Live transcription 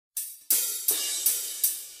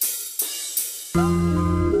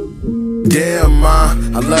Damn, ma,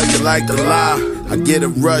 I love you like a lie. I get a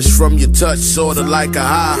rush from your touch, sorta like a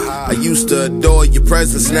high. I used to adore your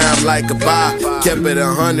presence, now I'm like a bye. Kept it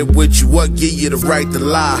 100 with you, what give you the right to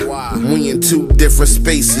lie? We in two different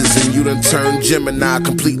spaces, and you done turned Gemini,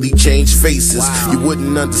 completely changed faces. You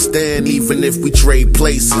wouldn't understand even if we trade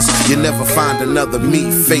places. You never find another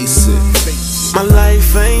me, face it. My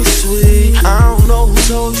life ain't sweet, I don't know who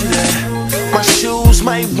told you that. My shoes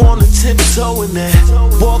might wanna tiptoe in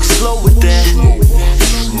that. Walk slow with that.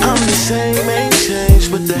 I'm the same, ain't changed,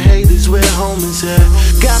 but the haters where homies at.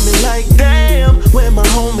 Got me like, damn, where my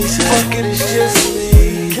homies at? Fuck it, it's just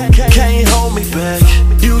me, can't hold me back.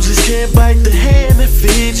 You just can't bite the hand that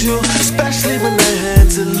feeds you, especially when the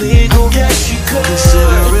hand's illegal. Guess you could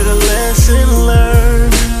consider it a lesson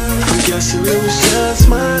learned. I'm guessing it was just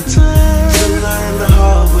my turn to learn the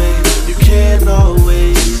hard way. You can't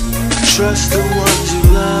always trust the ones you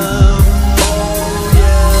love. Oh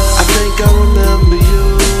yeah, I think I remember you.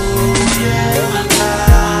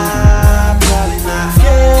 Probably not.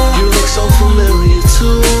 You look so familiar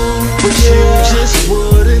too, but you just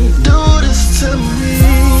wouldn't do this to me.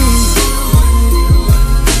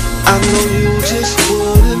 I know you just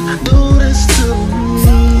wouldn't do this to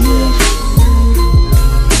me.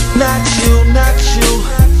 Not you, not you.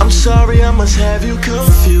 I'm sorry, I must have you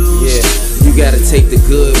confused. Yeah, you gotta take the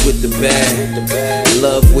good with the bad.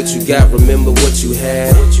 Love what you got, remember what you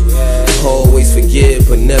had. Always forgive,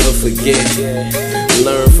 but never forget.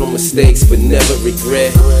 Learn from mistakes, but never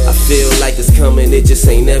regret. I feel like it's coming, it just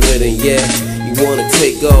ain't evident yet. You wanna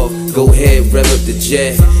take off, go ahead, rev up the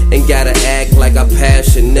jet. Ain't gotta act like our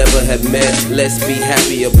paths should never have met. Let's be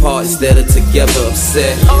happy apart instead of together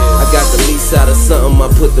upset. I got the least out of something, I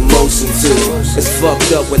put the most into. It's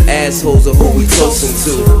fucked up when assholes are who we toasting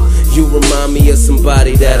to. You remind me of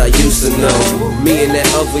somebody that I used to know. Me and that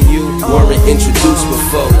other you weren't introduced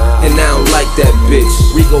before, and I don't like that bitch.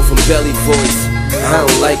 Rico from Belly Voice, I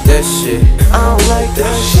don't like that shit. I don't like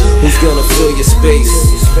that shit. Who's gonna fill your space?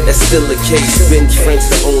 That's still the case. Ben Frank's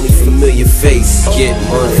the only familiar face. Get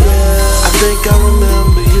money. I think I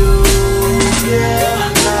remember you.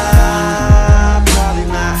 Probably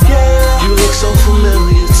not. You look so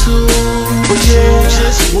familiar too, but you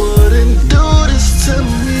just wouldn't do this to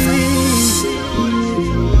me.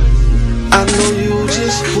 I know you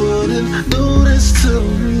just wouldn't do this to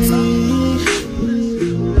me.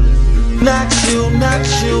 Not you, not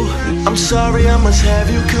you. I'm sorry, I must have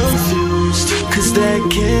you confused, cause that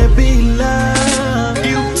can't be love.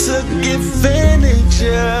 You took advantage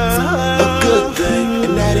of a good thing,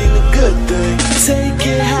 and that ain't a good thing. Take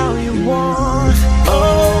it how you want.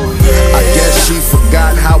 Oh yeah. I guess she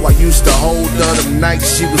forgot how I used to hold her. Them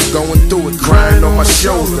nights she was going through it, crying on my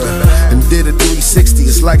shoulder. And did a 360,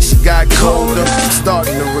 it's like she got colder. I'm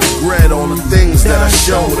starting to regret all the things that I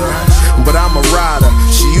showed her. But I'm a rider,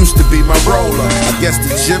 she used to be my roller. I guess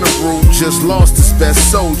the general just lost his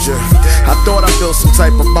best soldier. I thought I built some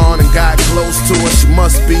type of bond and got close to her. She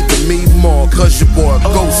must be to me more, cause your boy a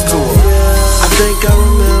ghost to her. I think I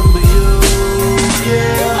remember you.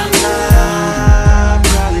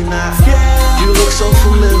 Probably not. You look so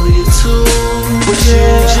familiar too, but you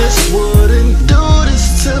just wouldn't do this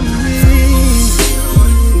to me.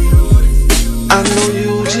 I know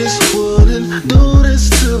you just wouldn't do this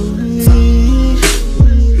to me.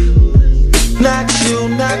 Not you,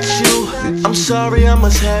 not you. I'm sorry, I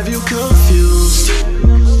must have you confused.